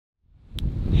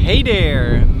Hey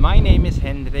there, my name is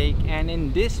Hendrik, and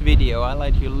in this video I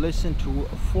let you listen to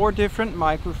 4 different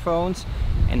microphones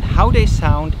and how they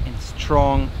sound in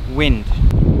strong wind.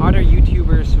 Other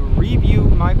YouTubers who review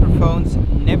microphones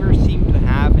never seem to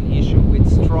have an issue with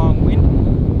strong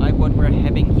wind like what we're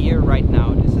having here right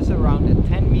now. This is around a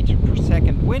 10 meter per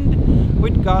second wind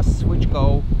with gusts which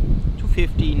go to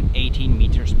 15-18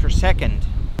 meters per second.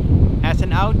 As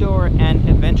an outdoor and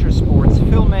adventure sports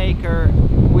filmmaker,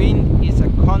 wind is a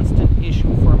constant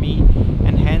issue for me,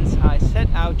 and hence I set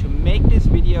out to make this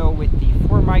video with the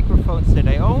 4 microphones that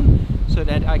I own so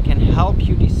that I can help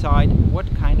you decide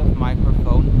what kind of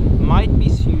microphone might be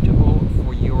suitable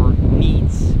for your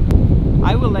needs.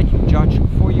 I will let you judge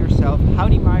for yourself how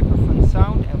the microphones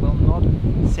sound and will not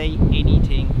say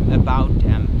anything about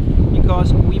them,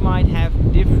 because we might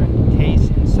have different tastes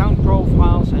in sound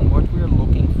profiles and what we're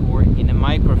looking for in a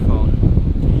microphone.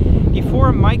 The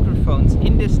 4 microphones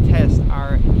in this test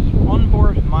are the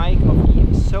onboard mic of the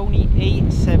Sony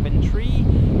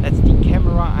A7III, that's the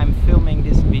camera I'm filming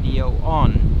this video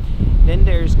on. Then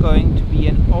there's going to be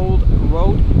an old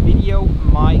RØDE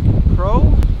VideoMic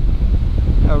Pro,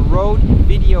 a RØDE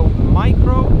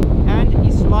VideoMicro, and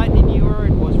a slightly newer,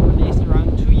 it was released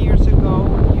around 2 years ago,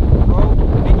 the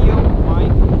RØDE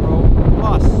VideoMic Pro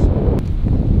Plus.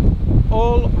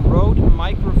 All RØDE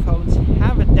microphones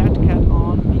have a dead cat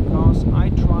on because I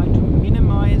try to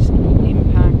minimize the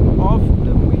impact of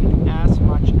the wind as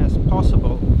much as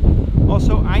possible.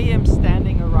 Also, I am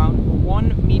standing around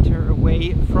 1 meter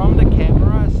away from the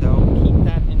camera, so keep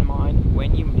that in mind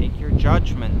when you make your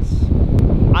judgments.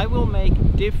 I will make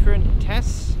different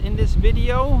tests in this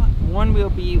video. One will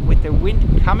be with the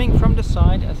wind coming from the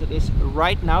side, as it is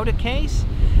right now the case.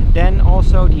 Then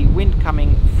also the wind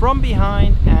coming from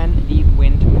behind and the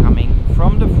wind coming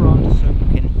from the front, so you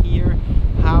can hear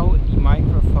how the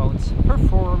microphones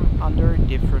perform under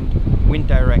different wind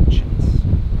directions.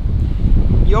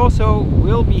 You also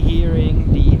will be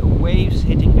hearing the waves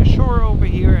hitting the shore over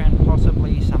here and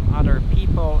possibly some other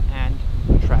people and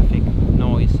traffic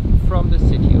noise from the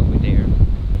city over there.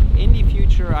 In the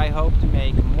future I hope to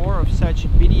make more of such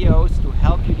videos to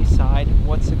help you decide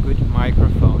what's a good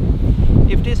microphone.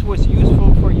 If this was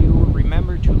useful for you,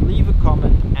 remember to leave a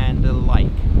comment and a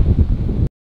like.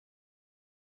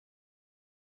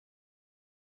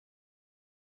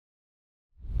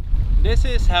 This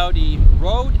is how the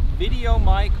RØDE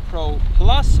VideoMic Pro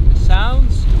Plus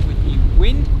sounds with the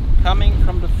wind coming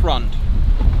from the front.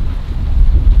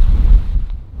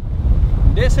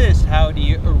 This is how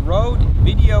the RØDE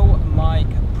VideoMic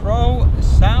Pro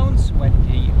sounds with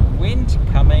the wind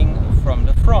coming from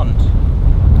the front.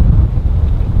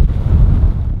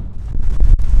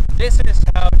 This is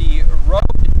how the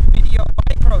RØDE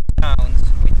VideoMicro sounds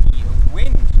with the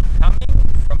wind coming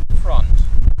from the front.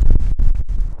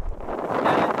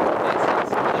 And this is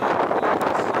how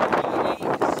the Sony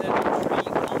A7III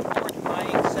onboard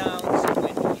mic sounds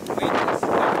when the wind is coming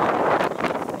from the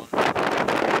front.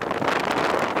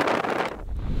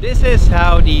 This is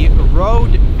how the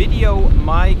RØDE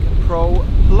VideoMic Pro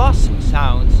Plus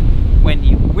sounds when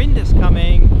the wind is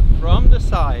coming from the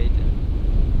side.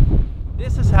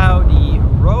 This is how the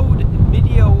RØDE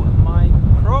VideoMic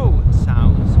Pro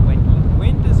sounds when the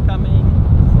wind is coming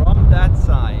from that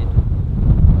side.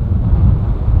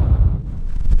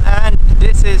 And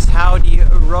this is how the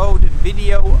RØDE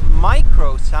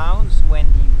VideoMicro sounds when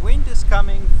the wind is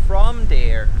coming from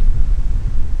there.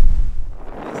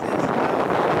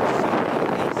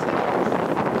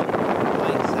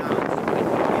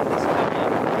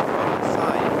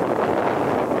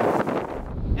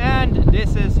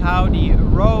 This is how the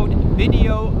RØDE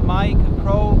VideoMic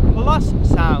Pro Plus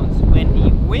sounds when the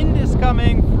wind is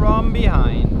coming from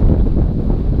behind.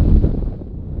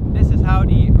 This is how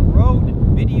the RØDE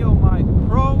VideoMic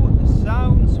Pro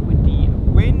sounds with the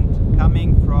wind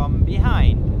coming from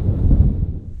behind.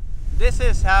 This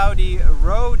is how the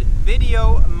RØDE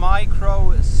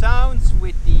VideoMicro sounds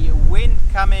with the wind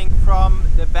coming from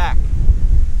the back.